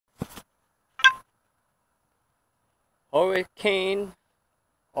Hurricane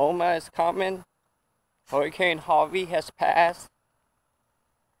Irma is coming. Hurricane Harvey has passed.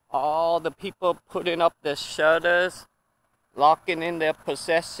 All the people putting up their shutters, locking in their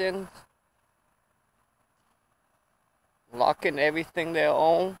possessions, locking everything they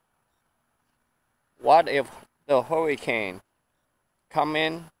own. What if the hurricane come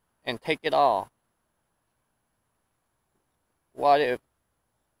in and take it all? What if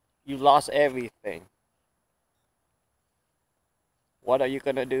you lost everything? What are you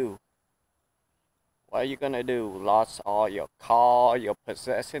gonna do? What are you gonna do? Lost all your car, your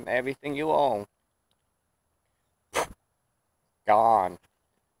possession, everything you own. Gone.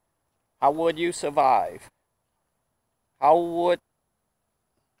 How would you survive? How would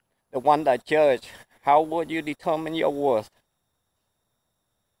the one that judge, how would you determine your worth?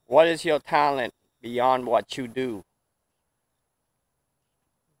 What is your talent beyond what you do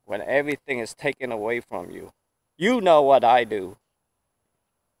when everything is taken away from you? You know what I do.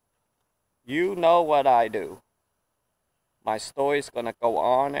 You know what I do. My story is going to go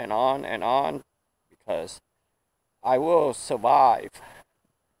on and on and on because I will survive.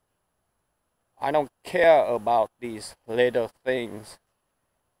 I don't care about these little things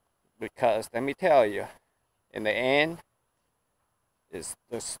because let me tell you, in the end, it's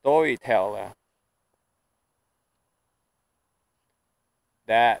the storyteller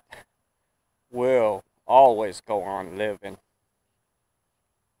that will always go on living.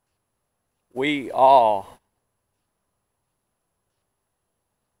 We are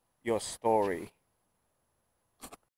your story.